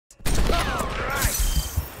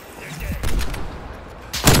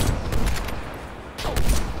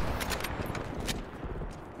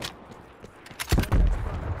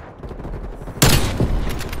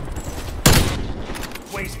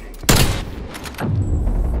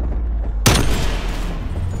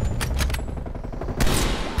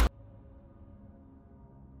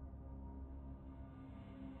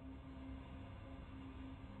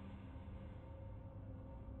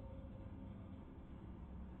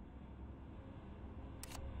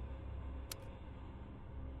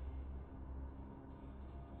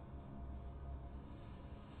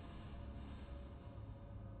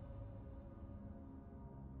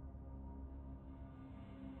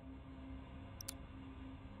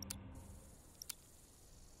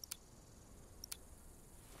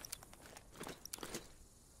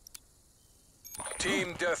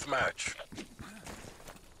Team deathmatch.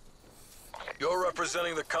 You're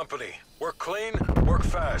representing the company. Work clean, work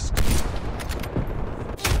fast.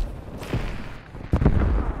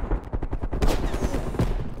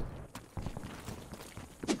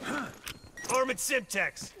 Armored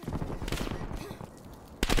Simtex.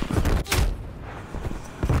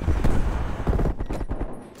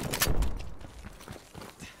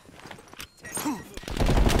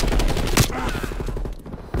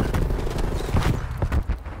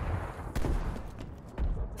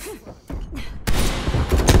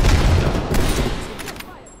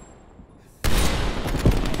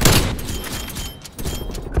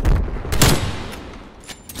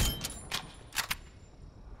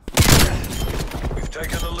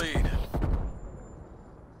 Taking the lead.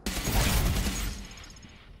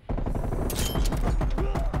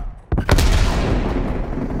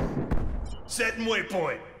 Setting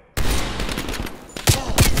waypoint.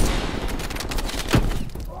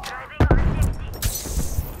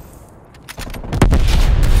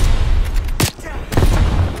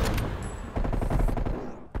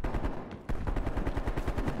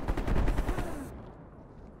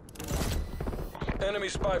 Enemy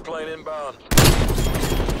spy plane inbound.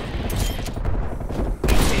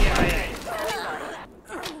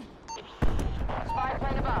 Spy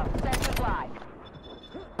plane above. Set to fly.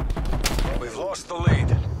 We've lost the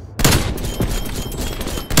lead.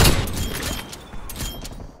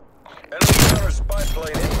 Enemy counter spy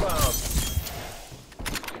plane inbound.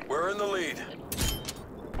 We're in the lead.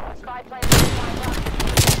 Spy plane flying up.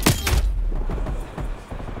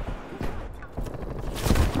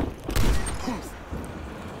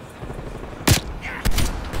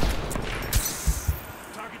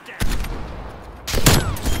 Target down.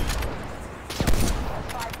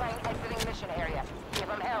 Spy plane exiting mission area. Give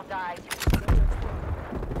them hell, guys.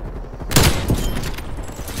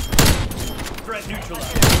 Threat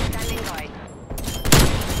neutralized. Standing by.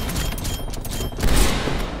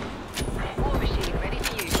 War machine ready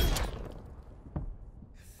for use.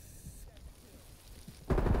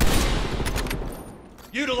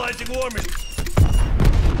 Utilizing war machine.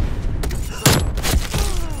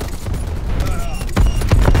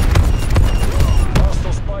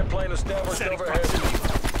 Hostile spy plane established Setting overhead. proximity.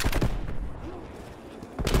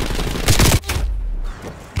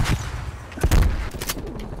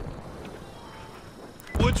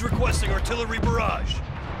 Woods requesting artillery barrage.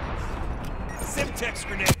 Simtex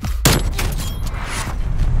grenade.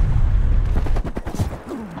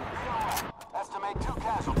 Estimate 2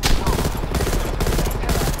 casualties.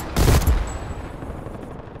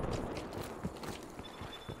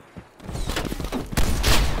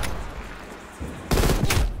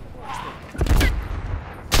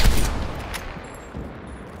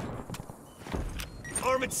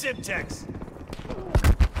 Armored Simtex.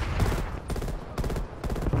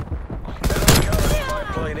 Enemy counter spy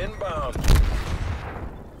plane inbound.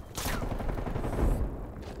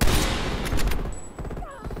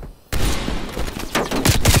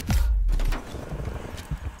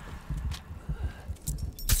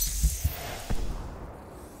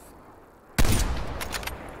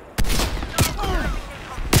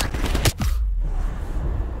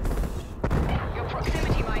 Your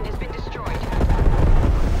proximity mine has been destroyed.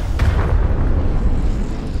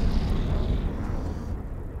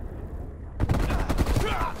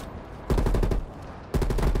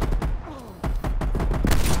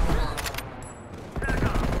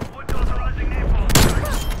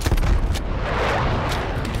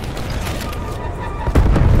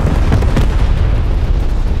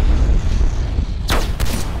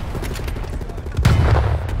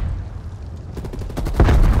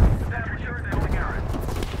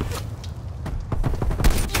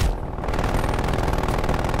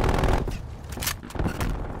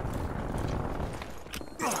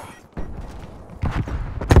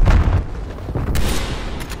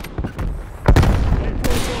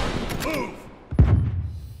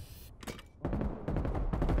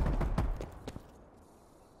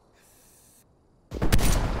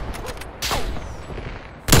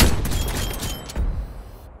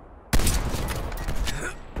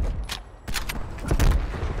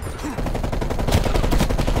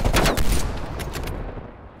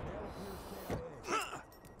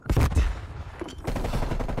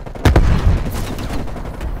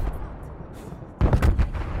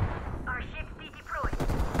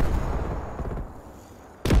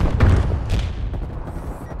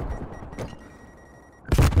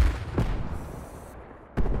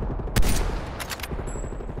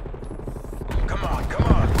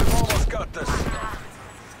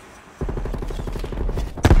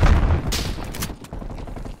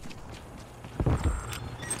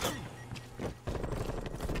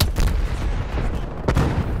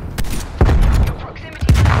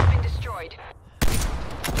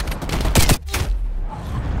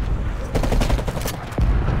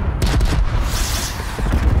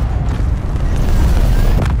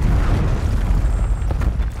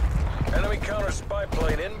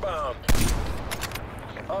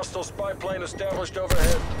 Hostile spy plane established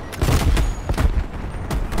overhead.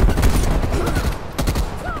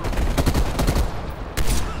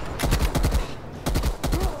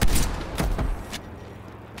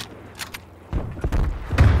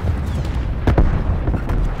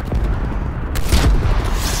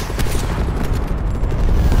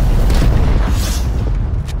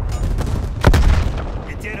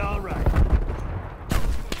 You did all right.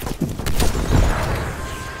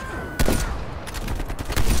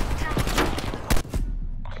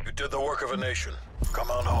 You did the work of a nation.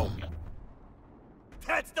 Come on home.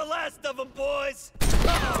 That's the last of them, boys! All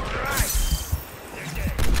right! They're dead.